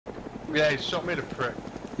Yeah, he shot me the prick.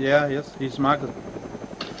 Yeah, yes, he's marked.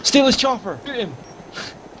 Steal his chopper! Shoot him!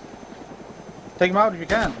 Take him out if you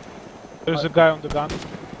can. There's a guy on the gun.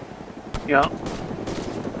 Yeah.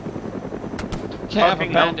 Can't have a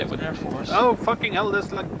Fucking bandit hell. with Air Force. Oh fucking hell,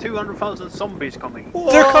 there's like 200,000 zombies coming.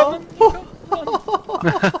 They're coming!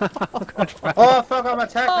 Oh fuck, I'm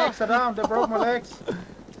attacked, legs are down, they broke my legs.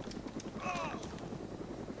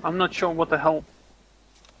 I'm not sure what the hell.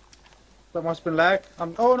 That must have been lag.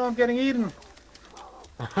 Oh no, I'm getting eaten.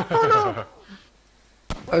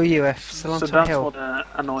 OUF, still on So top that's hill. what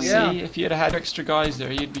annoys Yeah. me. See, if you had had extra guys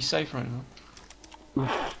there, you'd be safe right now.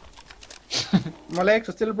 My legs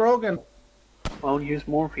are still broken. I'll use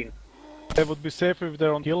morphine. They would be safer if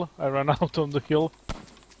they're on hill. I ran out on the hill.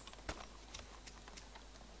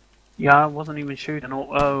 Yeah, I wasn't even shooting.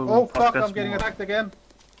 Oh fuck, that's I'm getting more. attacked again.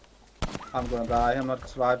 I'm gonna die, I'm not gonna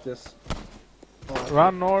survive this.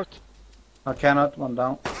 Run north. I cannot, one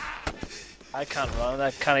down. I can't run,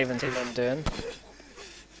 I can't even see what I'm doing.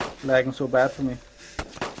 Lagging so bad for me.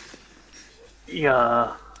 Yeah.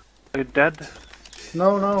 Are you dead?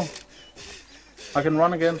 No, no. I can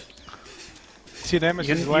run again. See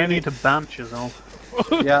nemesis You need to bench yourself.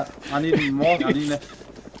 Yeah, I need more. I need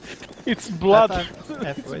It's blood.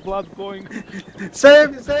 F It's wait. blood going.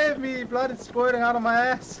 Save me! Blood is squirting out of my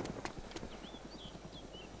ass.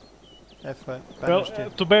 F Well, banished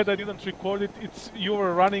it. too bad I didn't record it. It's you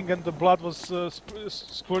were running and the blood was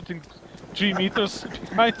squirting 3 meters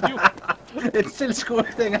behind you. It's still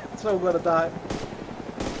squirting, I'm so gonna die.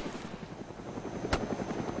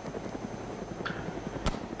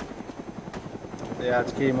 Yeah,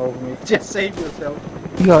 it's game over me. Just save yourself.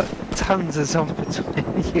 You got tons of zombies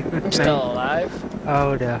between you and I'm me. still alive.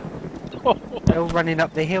 Oh dear. They're all running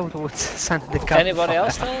up the hill towards the sound of the gun. Anybody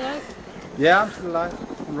else still alive? Yeah, I'm still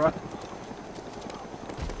alive. I'm right.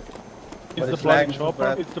 It's the it's bloody lagging so chopper.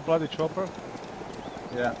 bad. It's the bloody chopper.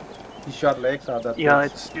 Yeah. He shot legs out that Yeah,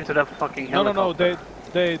 place. it's due to that fucking No, helicopter.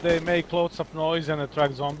 they make lots of noise and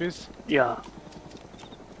attract zombies. Yeah.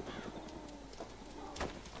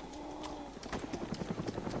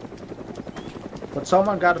 But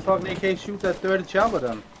someone got a fucking AK shoot that dirty chopper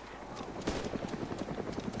then.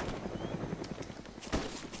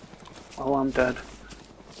 Oh, I'm dead.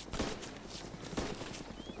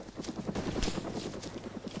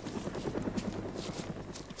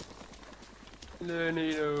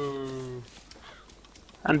 No.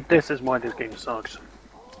 And this is why this game sucks.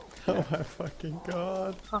 Oh my fucking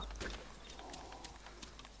god.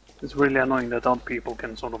 It's really annoying that other people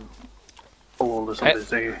can sort of pull all the zombies.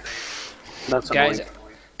 That's Guys, annoying.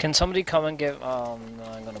 can somebody come and give... Oh no,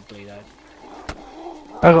 I'm gonna bleed out.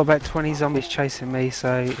 I've got about 20 zombies chasing me,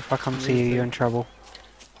 so if I come to you, you're in trouble.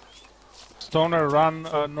 Stoner, run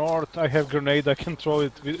north. I have grenade. I can throw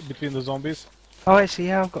it between the zombies. Oh actually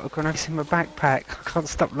yeah, I've got a grenade in my backpack. I can't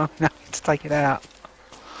stop long enough to take it out.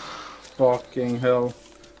 Fucking hell.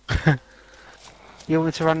 You want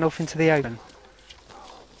me to run off into the open?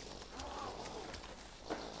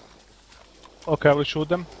 Okay, I will shoot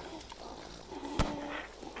them.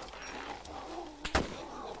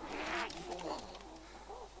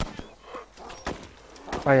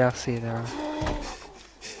 Oh yeah, I see you there.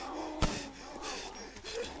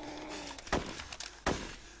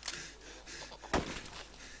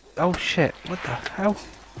 Oh shit, what the hell?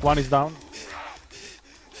 One is down.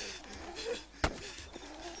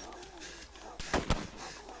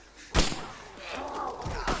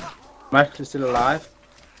 I'm actually still alive.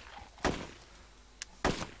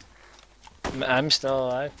 I'm still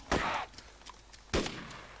alive.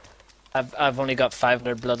 I've only got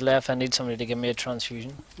 500 blood left. I need somebody to give me a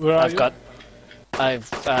transfusion. Where are you?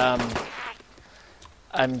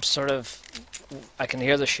 I'm sort of... I can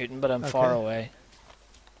hear the shooting, but I'm far Okay. away.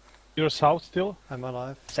 You're south still. I'm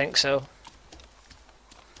alive. Think so.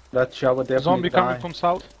 That chopper definitely Zombie coming die. from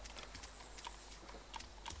south.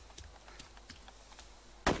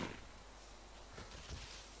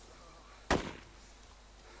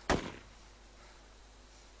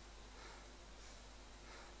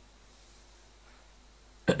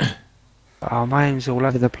 Oh, my aim's all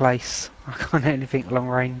over the place. I can't hit anything long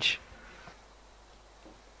range.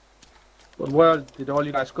 But where did all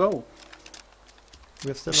you guys go?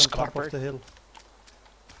 We're still on top Scuppered. of the hill.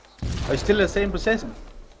 Are you still in the same position?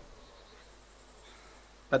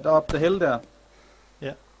 At up the hill there?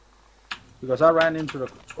 Yeah. Because I ran into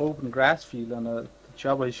the open grass field and the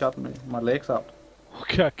chopper he shot me, my legs out.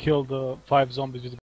 Okay, I killed 5 zombies with